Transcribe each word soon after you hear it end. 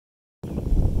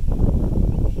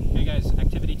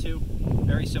activity 2.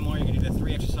 Very similar. You're going to do the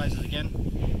 3 exercises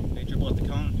again. Okay, dribble at the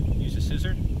cone, use the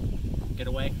scissor, get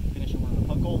away, finish in one of the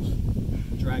puck goals,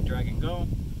 drag, drag, and go.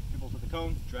 Dribble to the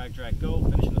cone, drag, drag, go,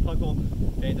 finish in the puck goal.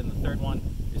 Okay, then the third one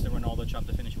is the Ronaldo chop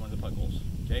to finish in one of the puck goals.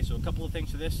 Okay, so a couple of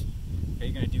things for this. Okay,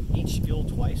 you're going to do each skill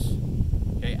twice.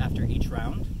 Okay, after each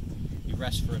round, you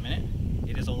rest for a minute.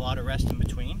 It is a lot of rest in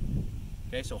between.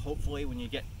 Okay, so hopefully when you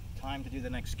get time to do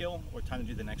the next skill or time to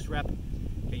do the next rep,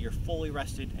 okay, you're fully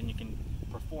rested and you can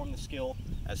perform the skill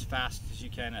as fast as you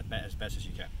can, as best as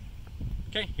you can.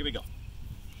 Okay, here we go.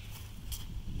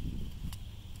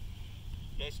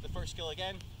 Okay, so the first skill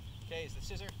again, okay, is the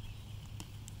scissor.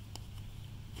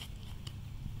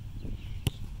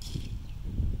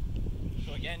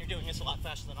 So again, you're doing this a lot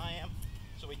faster than I am.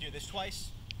 So we do this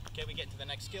twice. Okay, we get into the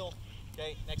next skill.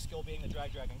 Okay, next skill being the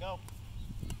drag, drag, and go.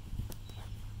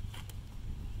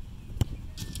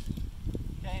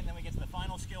 Okay, and then we get to the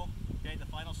final skill. Okay, the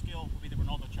final skill will be the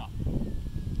Ronaldo chop.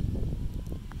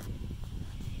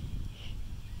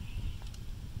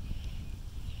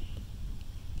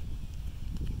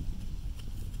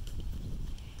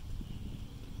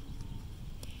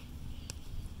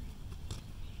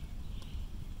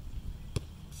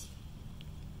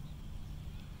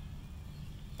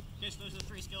 Okay, so those are the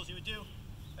 3 skills you would do.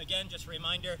 Again, just a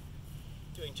reminder,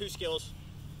 doing 2 skills,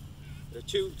 or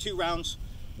two rounds,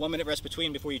 1 minute rest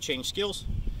between before you change skills.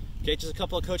 Okay, just a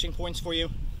couple of coaching points for you.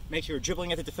 Make sure you're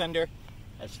dribbling at the defender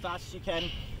as fast as you can.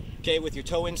 Okay, with your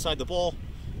toe inside the ball,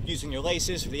 using your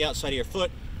laces or the outside of your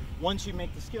foot. Once you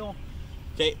make the skill,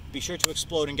 okay, be sure to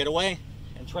explode and get away,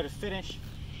 and try to finish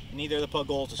in either of the puck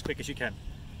goals as quick as you can.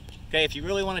 Okay, if you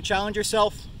really want to challenge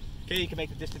yourself, okay, you can make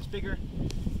the distance bigger.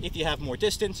 If you have more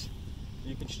distance,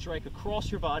 you can strike across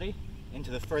your body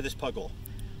into the furthest puck goal.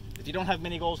 If you don't have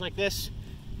many goals like this,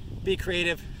 be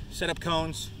creative, set up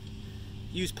cones,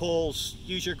 use poles,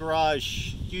 use your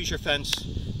garage, use your fence,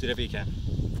 do whatever you can.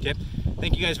 Okay?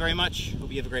 Thank you guys very much. Hope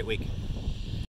you have a great week.